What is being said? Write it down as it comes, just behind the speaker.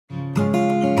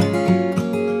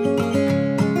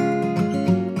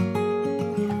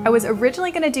was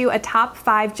originally going to do a top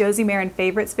 5 Josie Maran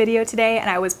favorites video today, and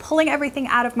I was pulling everything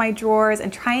out of my drawers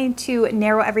and trying to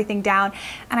narrow everything down,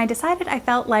 and I decided I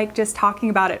felt like just talking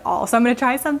about it all. So I'm going to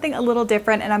try something a little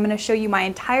different, and I'm going to show you my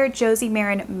entire Josie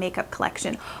Maran makeup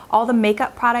collection. All the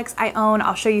makeup products I own,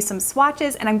 I'll show you some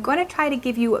swatches, and I'm going to try to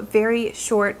give you very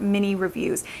short mini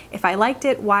reviews. If I liked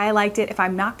it, why I liked it, if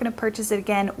I'm not going to purchase it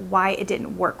again, why it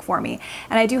didn't work for me.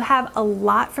 And I do have a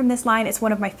lot from this line. It's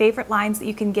one of my favorite lines that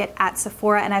you can get at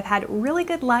Sephora, and I've had really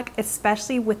good luck,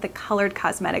 especially with the colored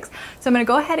cosmetics. So I'm going to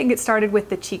go ahead and get started with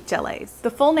the cheek gelées. The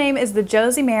full name is the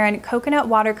Josie Maran Coconut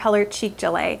Watercolor Cheek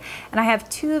Gelée, and I have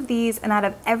 2 of these, and out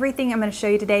of everything I'm going to show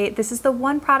you today, this is the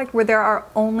one product where there are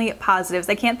only positives.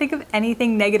 I can't think of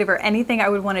anything negative or anything I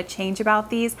would want to change about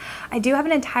these. I do have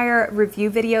an entire review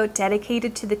video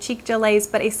dedicated to the cheek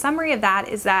gelées, but a summary of that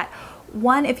is that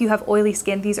one, if you have oily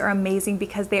skin, these are amazing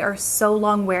because they are so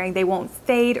long wearing. They won't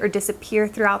fade or disappear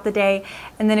throughout the day.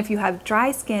 And then if you have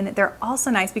dry skin, they're also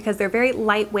nice because they're very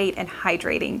lightweight and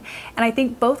hydrating. And I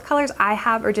think both colors I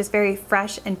have are just very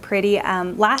fresh and pretty.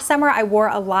 Last summer, I wore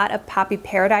a lot of Poppy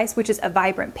Paradise, which is a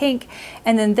vibrant pink.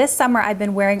 And then this summer, I've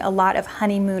been wearing a lot of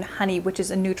Honeymoon Honey, which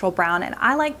is a neutral brown. And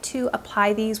I like to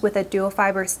apply these with a dual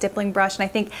fiber stippling brush. And I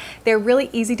think they're really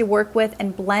easy to work with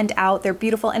and blend out. They're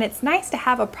beautiful. And it's nice to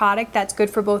have a product that's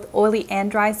good for both oily and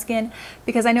dry skin,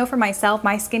 because I know for myself,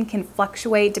 my skin can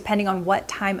fluctuate depending on what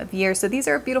time of year. So these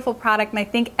are a beautiful product, and I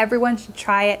think everyone should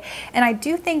try it. And I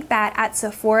do think that at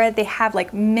Sephora, they have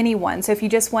like mini ones. So if you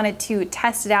just wanted to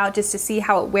test it out just to see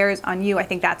how it wears on you, I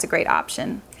think that's a great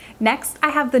option. Next, I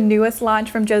have the newest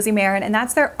launch from Josie Maran, and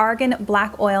that's their Argan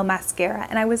Black Oil Mascara.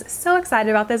 And I was so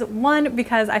excited about this, one,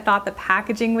 because I thought the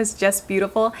packaging was just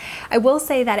beautiful. I will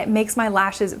say that it makes my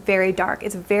lashes very dark.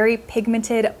 It's very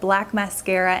pigmented black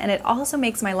mascara, and it also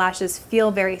makes my lashes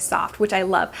feel very soft, which I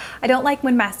love. I don't like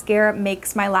when mascara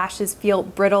makes my lashes feel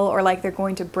brittle or like they're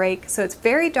going to break. So it's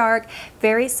very dark,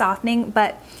 very softening,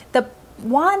 but the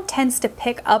wand tends to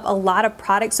pick up a lot of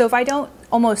product. So if I don't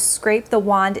almost scrape the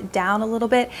wand down a little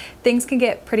bit, things can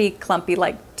get pretty clumpy,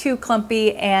 like too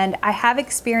clumpy. And I have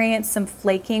experienced some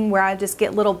flaking where I just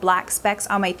get little black specks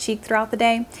on my cheek throughout the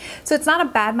day. So it's not a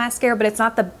bad mascara, but it's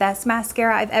not the best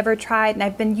mascara I've ever tried. And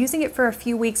I've been using it for a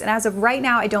few weeks. And as of right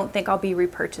now, I don't think I'll be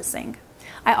repurchasing.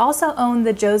 I also own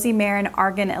the Josie Maran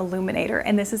Argan Illuminator,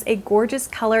 and this is a gorgeous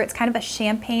color. It's kind of a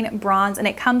champagne bronze, and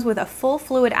it comes with a full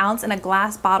fluid ounce in a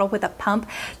glass bottle with a pump.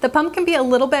 The pump can be a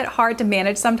little bit hard to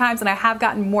manage sometimes, and I have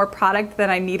gotten more product than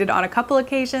I needed on a couple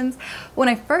occasions. When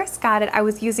I first got it, I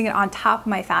was using it on top of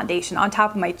my foundation, on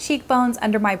top of my cheekbones,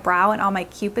 under my brow, and on my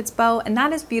Cupid's bow, and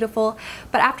that is beautiful.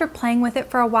 But after playing with it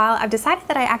for a while, I've decided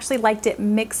that I actually liked it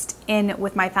mixed in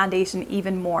with my foundation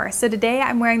even more. So today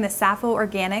I'm wearing the Sappho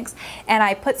Organics, and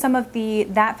I put some of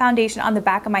that foundation on the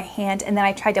back of my hand, and then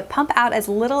I tried to pump out as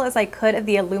little as I could of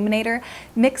the illuminator,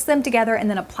 mix them together, and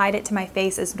then applied it to my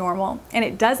face as normal. And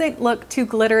it doesn't look too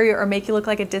glittery or make you look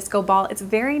like a disco ball. It's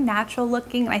very natural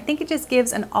looking, and I think it just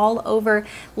gives an all over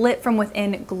lit from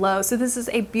within glow. So this is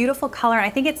a beautiful color, and I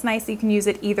think it's nice that you can use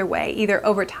it either way, either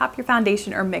over top your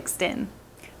foundation or mixed in.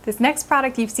 This next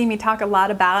product you've seen me talk a lot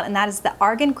about, and that is the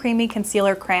Argan Creamy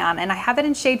Concealer Crayon, and I have it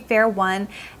in shade Fair 1,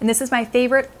 and this is my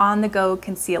favorite on-the-go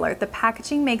concealer. The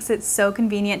packaging makes it so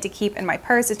convenient to keep in my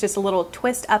purse. It's just a little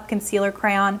twist-up concealer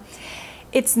crayon.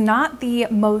 It's not the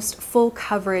most full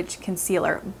coverage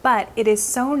concealer, but it is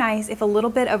so nice if a little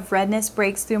bit of redness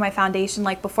breaks through my foundation.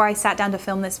 Like before I sat down to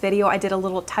film this video, I did a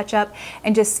little touch up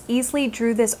and just easily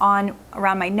drew this on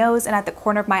around my nose and at the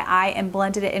corner of my eye and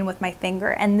blended it in with my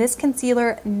finger. And this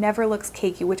concealer never looks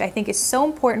cakey, which I think is so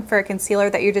important for a concealer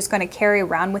that you're just going to carry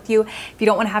around with you. If you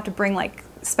don't want to have to bring like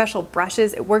special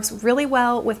brushes, it works really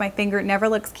well with my finger. It never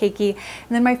looks cakey.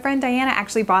 And then my friend Diana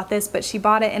actually bought this, but she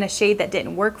bought it in a shade that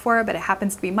didn't work for her, but it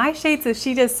happens to be my shade, so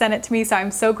she just sent it to me, so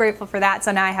I'm so grateful for that.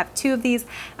 So now I have 2 of these.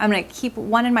 I'm going to keep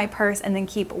one in my purse and then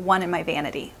keep one in my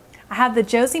vanity. I have the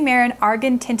Josie Maran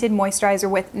Argan Tinted Moisturizer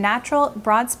with Natural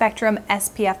Broad Spectrum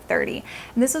SPF 30.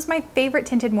 And this was my favorite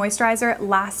tinted moisturizer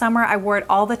last summer. I wore it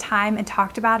all the time and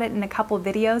talked about it in a couple of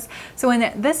videos. So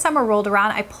when this summer rolled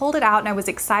around, I pulled it out and I was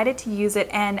excited to use it,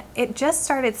 and it just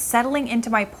started settling into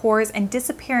my pores and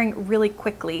disappearing really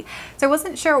quickly. So I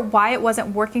wasn't sure why it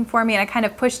wasn't working for me, and I kind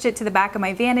of pushed it to the back of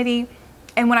my vanity.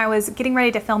 And when I was getting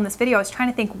ready to film this video, I was trying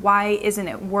to think, why isn't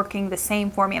it working the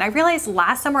same for me? And I realized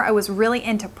last summer I was really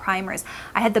into primers.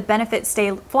 I had the Benefit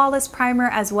Stay Flawless primer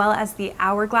as well as the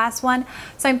Hourglass one.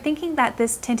 So I'm thinking that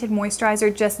this tinted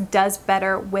moisturizer just does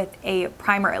better with a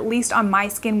primer, at least on my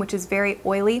skin, which is very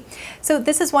oily. So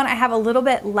this is one, I have a little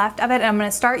bit left of it, and I'm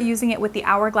gonna start using it with the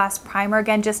Hourglass primer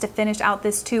again just to finish out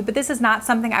this tube, but this is not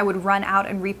something I would run out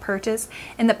and repurchase.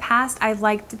 In the past, I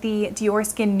liked the Dior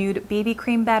Skin Nude BB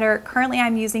Cream better. Currently,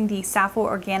 I'm using the Sappho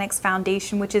Organics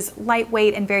foundation, which is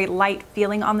lightweight and very light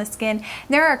feeling on the skin. And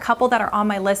there are a couple that are on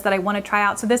my list that I want to try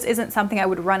out, so this isn't something I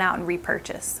would run out and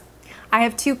repurchase. I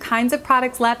have two kinds of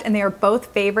products left, and they are both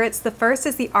favorites. The first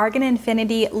is the Argan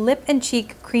Infinity Lip and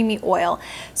Cheek Creamy Oil.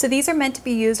 So these are meant to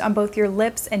be used on both your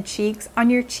lips and cheeks. On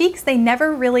your cheeks, they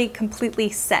never really completely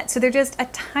set, so they're just a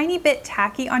tiny bit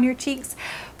tacky on your cheeks,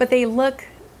 but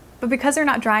because they're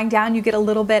not drying down, you get a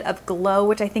little bit of glow,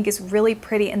 which I think is really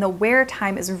pretty, and the wear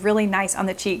time is really nice on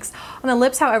the cheeks. On the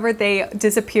lips, however, they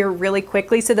disappear really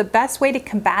quickly, so the best way to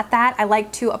combat that, I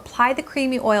like to apply the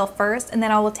creamy oil first, and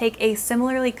then I will take a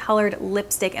similarly colored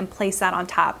lipstick and place that on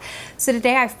top. So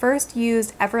today I first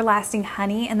used Everlasting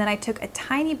Honey, and then I took a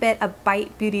tiny bit of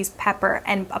Bite Beauty's Pepper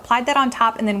and applied that on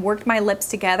top and then worked my lips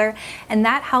together, and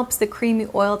that helps the creamy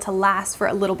oil to last for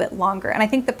a little bit longer. And I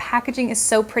think the packaging is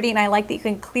so pretty, and I like that you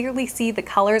can clearly see the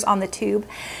colors on the tube.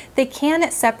 They can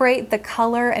separate, the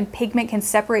color and pigment can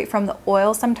separate from the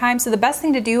oil sometimes, so the best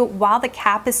thing to do while the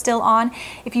cap is still on,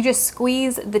 if you just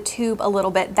squeeze the tube a little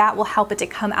bit, that will help it to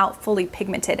come out fully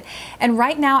pigmented. And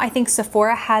right now I think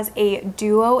Sephora has a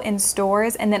duo in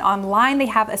stores, and then online they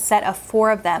have a set of 4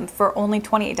 of them for only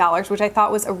 $28, which I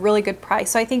thought was a really good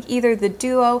price. So I think either the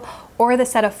duo or the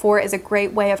set of 4 is a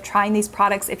great way of trying these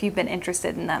products if you've been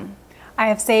interested in them. I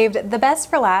have saved the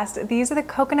best for last. These are the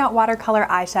Coconut Watercolor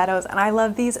eyeshadows, and I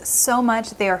love these so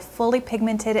much. They are fully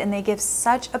pigmented and they give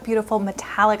such a beautiful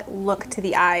metallic look to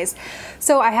the eyes.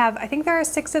 So I think there are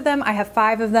 6 of them. I have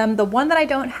 5 of them. The one that I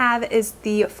don't have is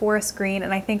the Forest Green,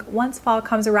 and I think once fall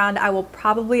comes around, I will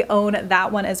probably own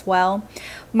that one as well.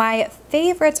 My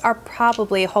favorites are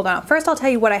probably, hold on, first I'll tell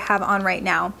you what I have on right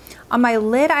now. On my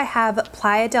lid, I have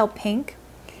Playa del Pink.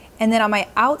 And then on my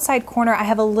outside corner, I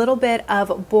have a little bit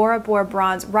of Bora Bora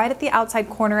Bronze right at the outside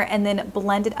corner, and then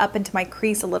blend it up into my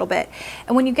crease a little bit.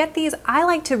 And when you get these, I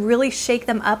like to really shake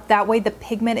them up. That way the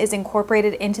pigment is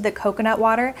incorporated into the coconut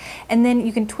water. And then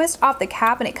you can twist off the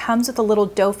cap, and it comes with a little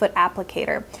doe foot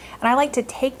applicator. And I like to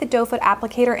take the doe foot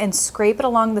applicator and scrape it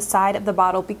along the side of the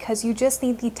bottle, because you just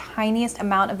need the tiniest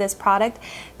amount of this product.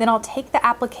 Then I'll take the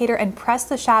applicator and press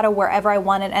the shadow wherever I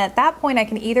want it. And at that point, I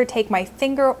can either take my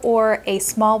finger or a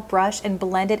small brush and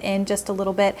blend it in just a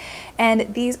little bit.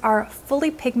 And these are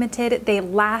fully pigmented. They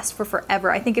last for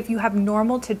forever. I think if you have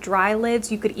normal to dry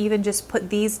lids, you could even just put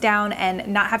these down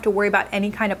and not have to worry about any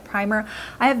kind of primer.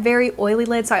 I have very oily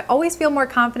lids, so I always feel more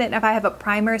confident if I have a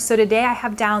primer. So today I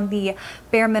have down the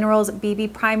Bare Minerals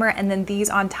BB primer and then these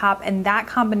on top, and that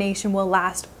combination will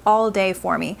last all day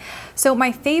for me. So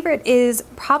my favorite is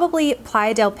probably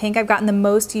Playa del Pink. I've gotten the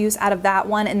most use out of that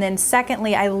one. And then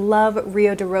secondly, I love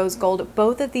Rio de Rose Gold.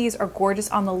 Both of these are gorgeous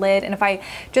on the lid. And if I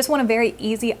just want a very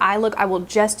easy eye look, I will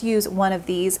just use one of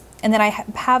these. And then I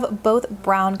have both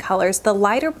brown colors. The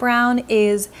lighter brown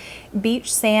is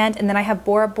Beach Sand, and then I have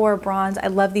Bora Bora Bronze. I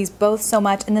love these both so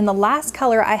much. And then the last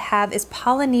color I have is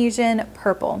Polynesian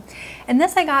Purple. And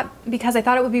this I got because I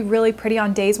thought it would be really pretty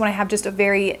on days when I have just a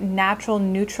very natural,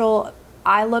 neutral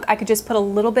eye look. I could just put a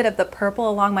little bit of the purple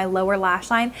along my lower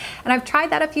lash line, and I've tried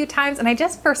that a few times, and I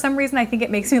just, for some reason, I think it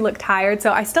makes me look tired.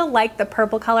 So I still like the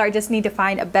purple color. I just need to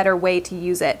find a better way to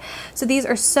use it. So these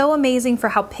are so amazing for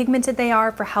how pigmented they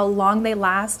are, for how long they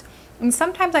last. And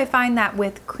sometimes I find that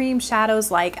with cream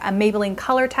shadows like a Maybelline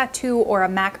Color Tattoo or a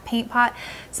MAC Paint Pot,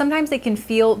 sometimes they can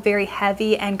feel very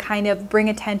heavy and kind of bring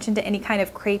attention to any kind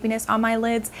of crepiness on my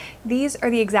lids. These are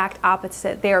the exact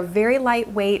opposite. They are very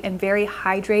lightweight and very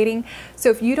hydrating. So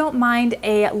if you don't mind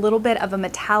a little bit of a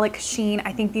metallic sheen,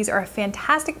 I think these are a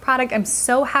fantastic product. I'm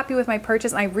so happy with my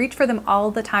purchase, and I reach for them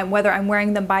all the time, whether I'm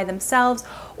wearing them by themselves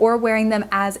or wearing them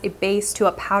as a base to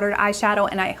a powdered eyeshadow.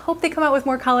 And I hope they come out with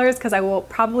more colors, because I will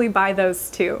probably buy those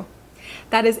too.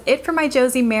 That is it for my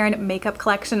Josie Maran makeup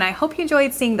collection. I hope you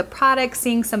enjoyed seeing the products,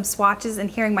 seeing some swatches, and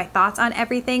hearing my thoughts on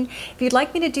everything. If you'd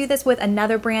like me to do this with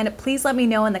another brand, please let me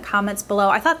know in the comments below.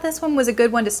 I thought this one was a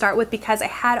good one to start with because I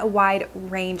had a wide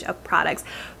range of products.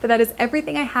 But that is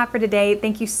everything I have for today.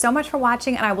 Thank you so much for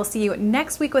watching, and I will see you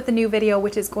next week with a new video,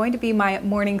 which is going to be my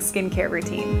morning skincare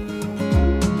routine.